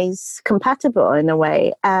always compatible in a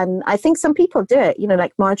way. And I think some people do it,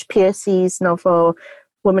 like Marge Piercy's novel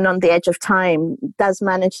Woman on the Edge of Time does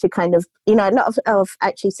manage to kind of, a lot of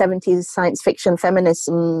actually 70s science fiction feminist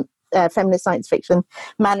science fiction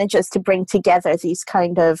manages to bring together these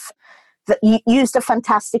kind of, use the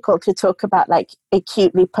fantastical to talk about like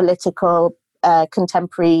acutely political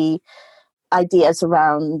contemporary ideas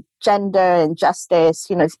around gender and justice,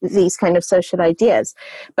 these kind of social ideas.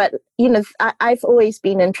 But, I've always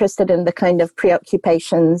been interested in the kind of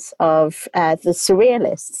preoccupations of the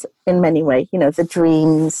surrealists in many ways, the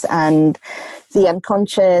dreams and the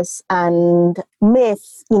unconscious and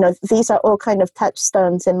myth, these are all kind of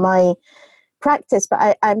touchstones in my practice.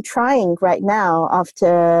 But I'm trying right now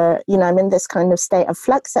after, I'm in this kind of state of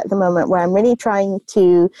flux at the moment where I'm really trying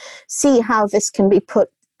to see how this can be put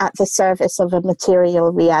at the service of a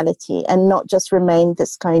material reality and not just remain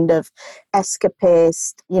this kind of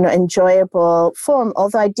escapist, enjoyable form.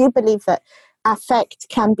 Although I do believe that affect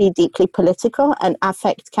can be deeply political and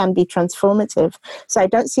affect can be transformative. So I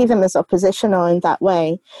don't see them as oppositional in that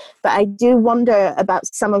way. But I do wonder about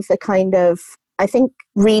some of the kind of, I think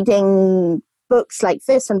reading books like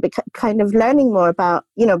this and kind of learning more about,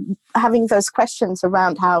 having those questions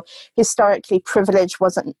around how historically privilege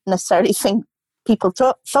wasn't necessarily people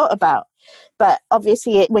thought about. But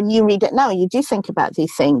obviously when you read it now, you do think about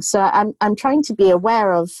these things. So I'm trying to be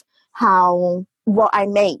aware of how what I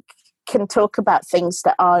make can talk about things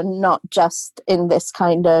that are not just in this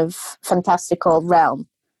kind of fantastical realm,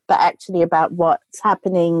 but actually about what's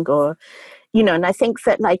happening or, and I think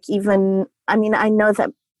that like even, I know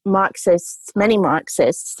that many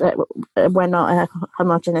Marxists, we're not a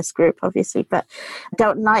homogenous group, obviously, but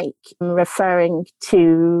don't like referring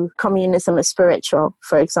to communism as spiritual,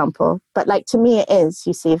 for example. But like to me it is,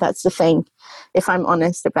 you see, that's the thing, if I'm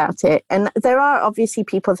honest about it. And there are obviously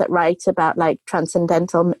people that write about like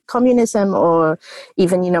transcendental communism or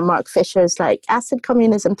even, Mark Fisher's like acid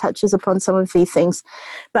communism touches upon some of these things.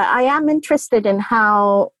 But I am interested in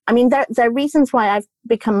how, there are reasons why I've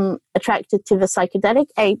become attracted to the psychedelic,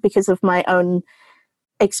 because of my own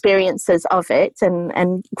experiences of it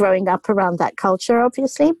and growing up around that culture,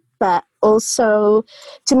 obviously. But also,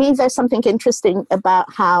 to me, there's something interesting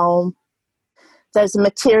about how there's a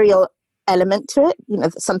material element to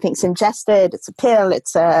it. Something's ingested, it's a pill,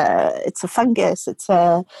 it's a fungus, it's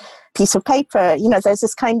a piece of paper. There's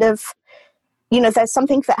this kind of, there's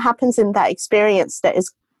something that happens in that experience that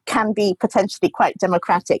is can be potentially quite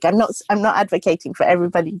democratic. I'm not advocating for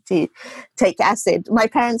everybody to take acid. My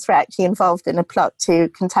parents were actually involved in a plot to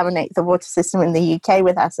contaminate the water system in the UK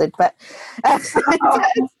with acid, but I'm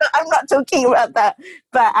not talking about that.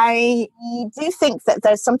 But I do think that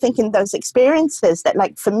there's something in those experiences that,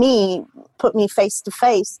 like, for me, put me face to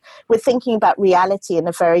face with thinking about reality in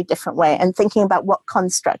a very different way, and thinking about what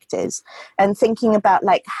construct is, and thinking about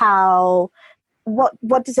like how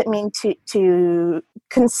what does it mean to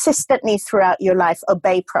consistently throughout your life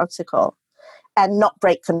obey protocol and not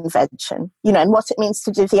break convention, and what it means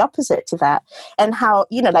to do the opposite to that, and how,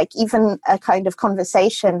 like, even a kind of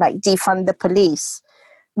conversation like defund the police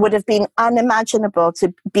would have been unimaginable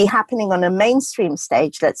to be happening on a mainstream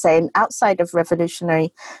stage, let's say, and outside of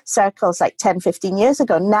revolutionary circles like 10, 15 years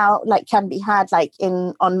ago, now like can be had like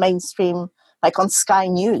on mainstream, like on Sky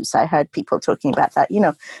News. I heard people talking about that,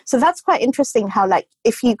 So that's quite interesting how, like,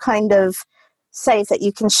 if you kind of say that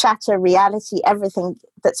you can shatter reality, everything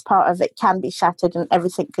that's part of it can be shattered and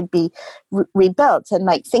everything could be rebuilt. And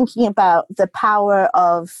like thinking about the power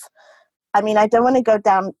of, I mean, I don't want to go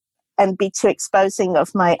down and be too exposing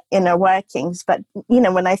of my inner workings, but,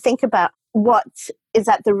 when I think about what is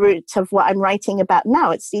at the root of what I'm writing about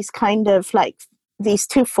now, it's these kind of like these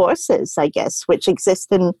two forces, I guess, which exist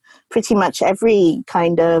in pretty much every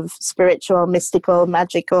kind of spiritual, mystical,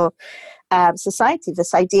 magical society.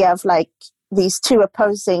 This idea of like these two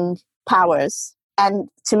opposing powers. And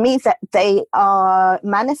to me, that they are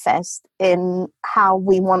manifest in how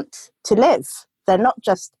we want to live. They're not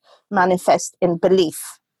just manifest in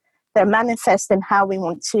belief. They're manifest in how we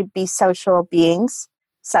want to be social beings,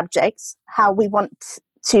 subjects, how we want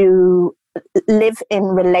to live in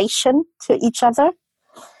relation to each other.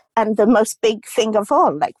 And the most big thing of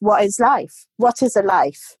all, like, what is life? What is a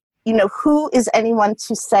life? Who is anyone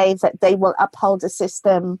to say that they will uphold a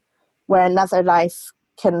system where another life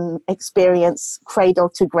can experience cradle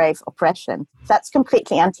to grave oppression? That's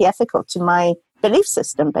completely antithetical to my belief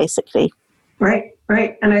system, basically. Right.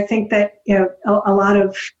 And I think that, a lot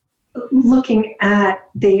of looking at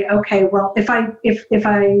if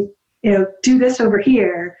I do this over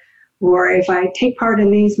here, or if I take part in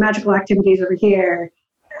these magical activities over here,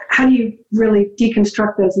 how do you really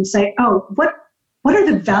deconstruct those and say, what are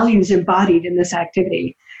the values embodied in this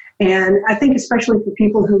activity? And I think especially for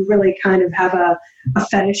people who really kind of have a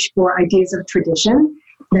fetish for ideas of tradition,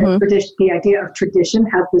 the idea of tradition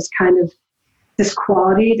has this kind of this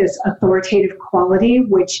quality, this authoritative quality,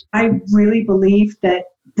 which I really believe that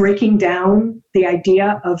breaking down the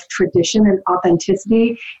idea of tradition and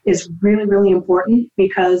authenticity is really, really important,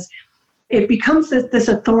 because it becomes this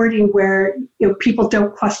authority where people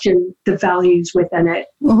don't question the values within it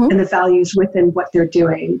and the values within what they're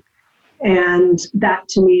doing. And that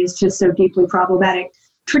to me is just so deeply problematic.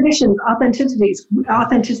 Traditions,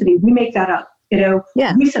 authenticity, we make that up.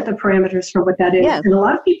 We set the parameters for what that is. Yeah. And a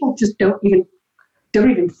lot of people just don't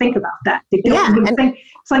even think about that. They don't even think.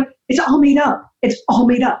 It's like, it's all made up. It's all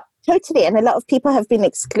made up. Totally. And a lot of people have been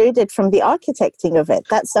excluded from the architecting of it.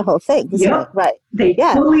 That's the whole thing, isn't it? Right. They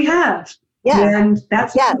totally have. Yeah. And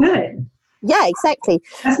that's good. Yeah, exactly.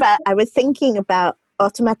 But I was thinking about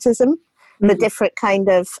automatism, the different kind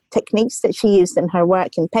of techniques that she used in her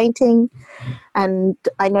work in painting. And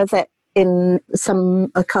I know that in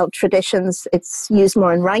some occult traditions, it's used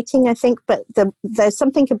more in writing, I think. But there's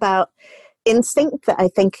something about instinct that I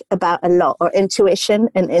think about a lot, or intuition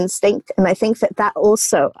and instinct. And I think that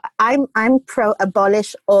also, I'm pro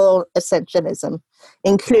abolish all essentialism,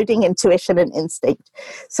 including intuition and instinct.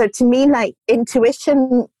 So to me, like,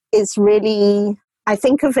 intuition is really, I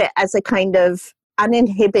think of it as a kind of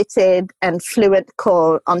uninhibited and fluent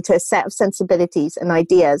call onto a set of sensibilities and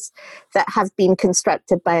ideas that have been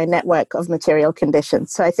constructed by a network of material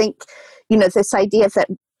conditions. So I think, this idea that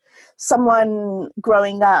someone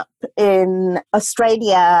growing up in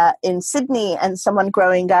Australia, in Sydney, and someone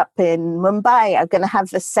growing up in Mumbai are going to have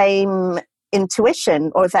the same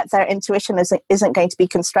intuition, or that their intuition isn't going to be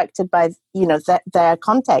constructed by, their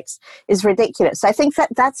context, is ridiculous. So I think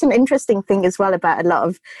that's an interesting thing as well about a lot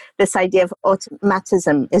of this idea of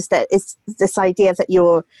automatism, is that it's this idea that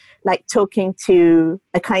you're like talking to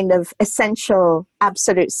a kind of essential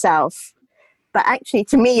absolute self. But actually,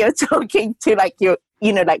 to me, you're talking to like your,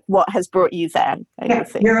 like what has brought you there.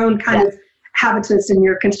 Your own kind of habitus and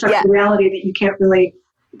your constructed reality that you can't really,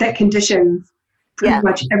 that conditions pretty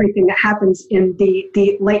much everything that happens in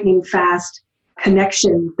the lightning fast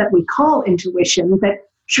connection that we call intuition, that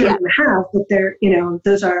children have, but they're,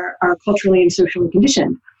 those are culturally and socially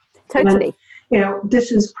conditioned. Totally. And,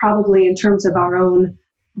 this is probably in terms of our own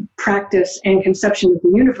practice and conception of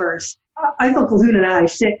the universe. I think Colquhoun and I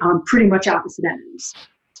sit on pretty much opposite ends.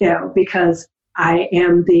 because I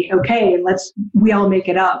am we all make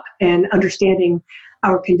it up, and understanding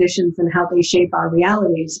our conditions and how they shape our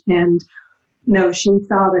realities. And no, she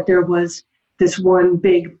saw that there was this one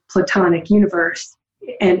big platonic universe,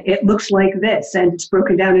 and it looks like this, and it's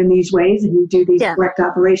broken down in these ways, and you do these correct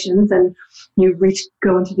operations, and you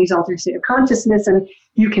go into these altered state of consciousness, and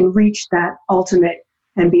you can reach that ultimate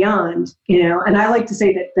and beyond, and I like to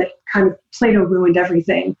say that kind of Plato ruined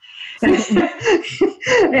everything.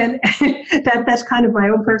 And that's kind of my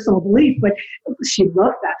own personal belief, but she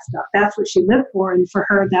loved that stuff. That's what she lived for. And for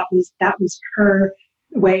her, that was her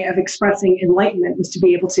way of expressing enlightenment, was to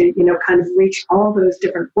be able to, kind of reach all those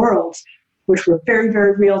different worlds, which were very,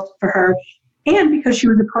 very real for her. And because she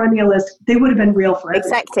was a perennialist, they would have been real for everybody.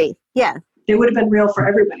 Exactly. Yeah. They would have been real for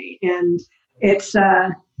everybody. And it's, I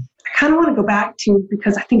kind of want to go back to,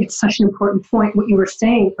 because I think it's such an important point, what you were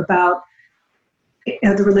saying about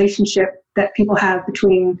the relationship that people have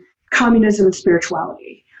between communism and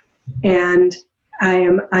spirituality. And I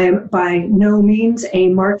am by no means a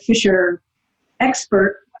Mark Fisher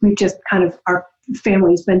expert. We've just our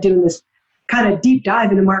family's been doing this kind of deep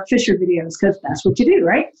dive into Mark Fisher videos, because that's what you do,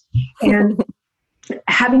 right? And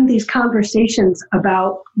having these conversations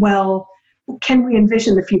about, well, can we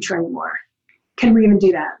envision the future anymore? Can we even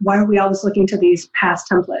do that? Why are we always looking to these past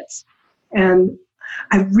templates? And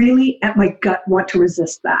I really, at my gut, want to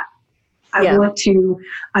resist that. I want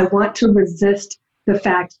to resist the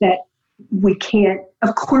fact that we can't,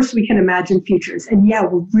 of course we can imagine futures. And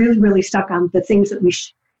we're really, really stuck on the things that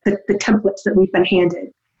the templates that we've been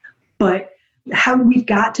handed. But we've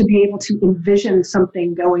got to be able to envision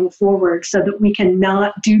something going forward so that we can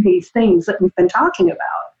not do these things that we've been talking about.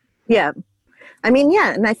 Yeah.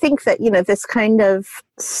 And I think that, this kind of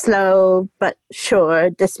slow but sure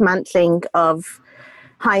dismantling of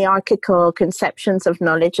hierarchical conceptions of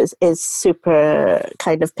knowledge is super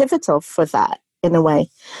kind of pivotal for that, in a way.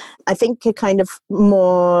 I think a kind of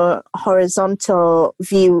more horizontal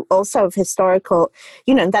view also of historical,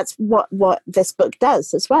 and that's what this book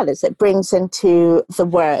does as well, is it brings into the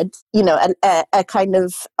word, a kind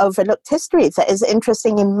of overlooked history that is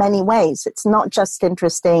interesting in many ways. It's not just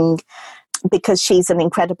interesting because she's an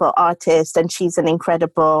incredible artist and she's an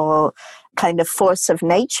incredible kind of force of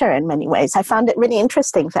nature in many ways. I found it really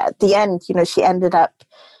interesting that at the end, she ended up,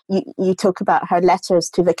 you talk about her letters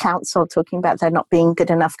to the council, talking about there not being good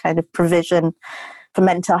enough kind of provision for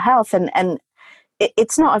mental health. And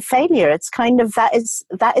it's not a failure. It's kind of, that is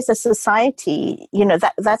a society,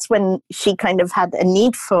 that's when she kind of had a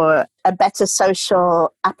need for a better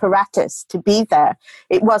social apparatus to be there.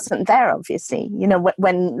 It wasn't there, obviously,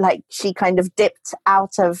 when like she kind of dipped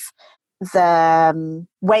out of the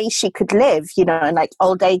way she could live, and like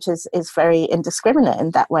old age is very indiscriminate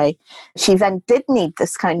in that way. She then did need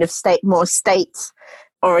this kind of more state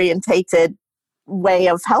orientated way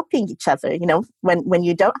of helping each other, when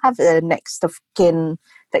you don't have a next of kin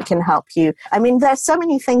that can help you. There's so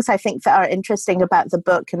many things I think that are interesting about the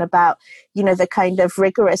book, and about, the kind of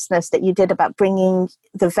rigorousness that you did about bringing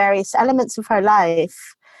the various elements of her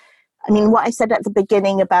life. What I said at the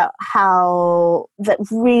beginning about how that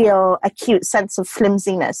real acute sense of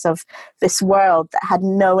flimsiness of this world that had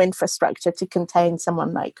no infrastructure to contain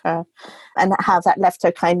someone like her, and how that left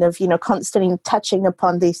her kind of, constantly touching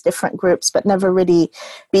upon these different groups, but never really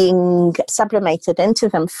being sublimated into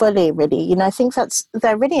them fully, really. I think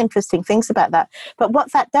there are really interesting things about that. But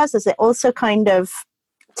what that does is it also kind of,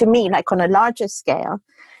 to me, like on a larger scale,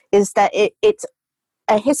 is that it's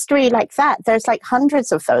a history like that. There's like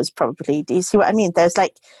hundreds of those probably. Do you see what I mean? There's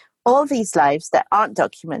like all these lives that aren't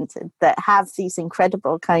documented, that have these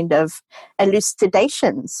incredible kind of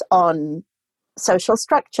elucidations on social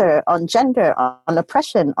structure, on gender, on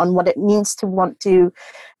oppression, on what it means to want to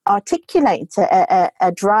articulate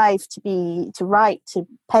a drive to write, to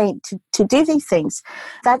paint, to do these things.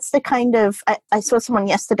 That's the kind of, I saw someone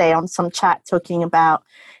yesterday on some chat talking about,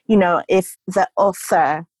 if the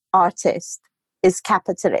author, artist, is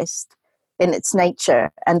capitalist in its nature,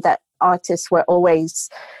 and that artists were always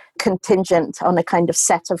contingent on a kind of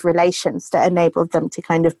set of relations that enabled them to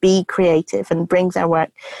kind of be creative and bring their work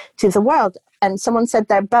to the world. And someone said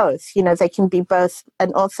they're both, they can be both.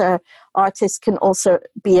 An author, artist can also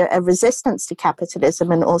be a resistance to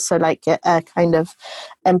capitalism, and also like a kind of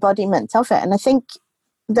embodiment of it. And I think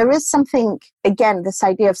there is something, again, this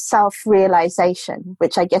idea of self-realization,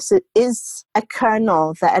 which I guess it is a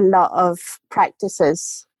kernel that a lot of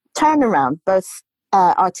practices turn around, both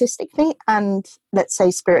artistically and, let's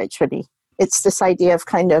say, spiritually. It's this idea of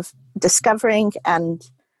kind of discovering and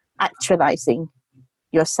actualizing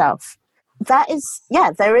yourself. That is,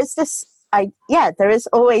 there is this there is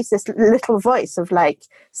always this little voice of like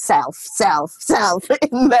self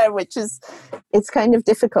in there, which is, it's kind of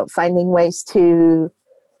difficult finding ways to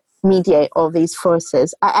mediate all these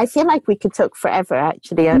forces. I feel like we could talk forever,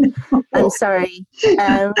 actually. I'm sorry.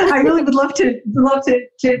 I really would love to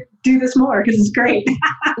do this more, because it's great.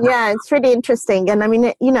 Yeah, it's really interesting. And I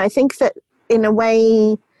mean, I think that in a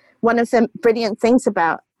way, one of the brilliant things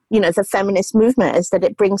about, the feminist movement is that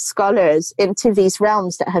it brings scholars into these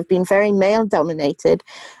realms that have been very male dominated,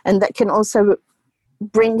 and that can also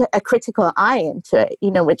bring a critical eye into it,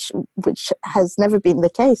 which has never been the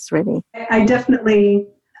case, really.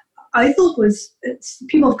 I thought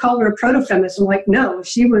people have called her a proto-feminist. I'm like, no,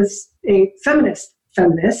 she was a feminist,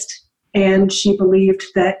 and she believed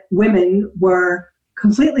that women were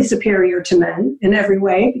completely superior to men in every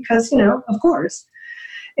way, because, of course.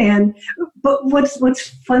 But what's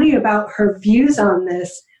funny about her views on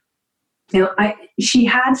this, she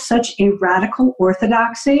had such a radical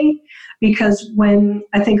orthodoxy, because when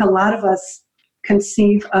I think a lot of us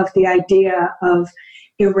conceive of the idea of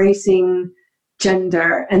erasing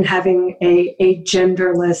gender and having a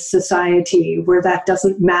genderless society where that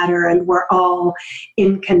doesn't matter and we're all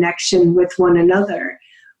in connection with one another,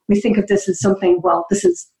 we think of this as something, well, this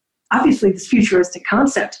is obviously this futuristic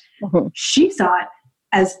concept. Mm-hmm. She saw it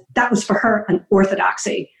as that was for her an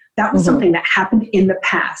orthodoxy. That was something that happened in the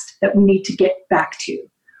past that we need to get back to.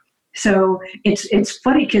 So it's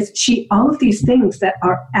funny, because all of these things that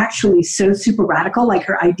are actually so super radical, like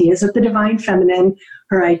her ideas of the divine feminine,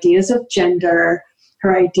 her ideas of gender,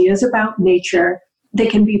 her ideas about nature, they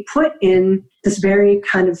can be put in this very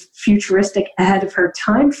kind of futuristic, ahead of her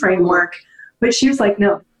time framework. But she was like,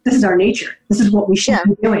 no, this is our nature. This is what we should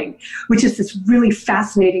be doing, which is this really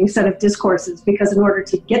fascinating set of discourses, because in order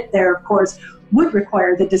to get there, of course, would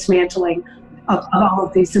require the dismantling of all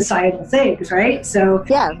of these societal things, right? So,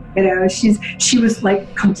 she was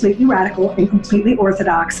like completely radical and completely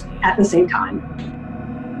orthodox at the same time.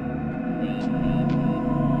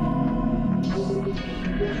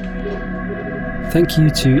 Thank you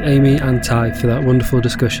to Amy and Ty for that wonderful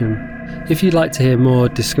discussion. If you'd like to hear more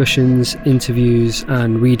discussions, interviews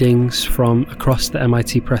and readings from across the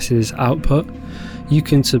MIT Press's output, you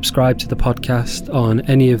can subscribe to the podcast on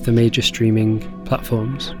any of the major streaming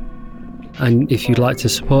platforms. And if you'd like to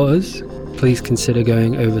support us, please consider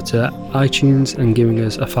going over to iTunes and giving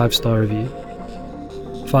us a 5-star review.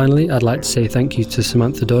 Finally, I'd like to say thank you to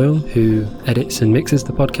Samantha Doyle, who edits and mixes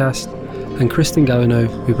the podcast, and Kristen Gallineau,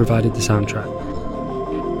 who provided the soundtrack.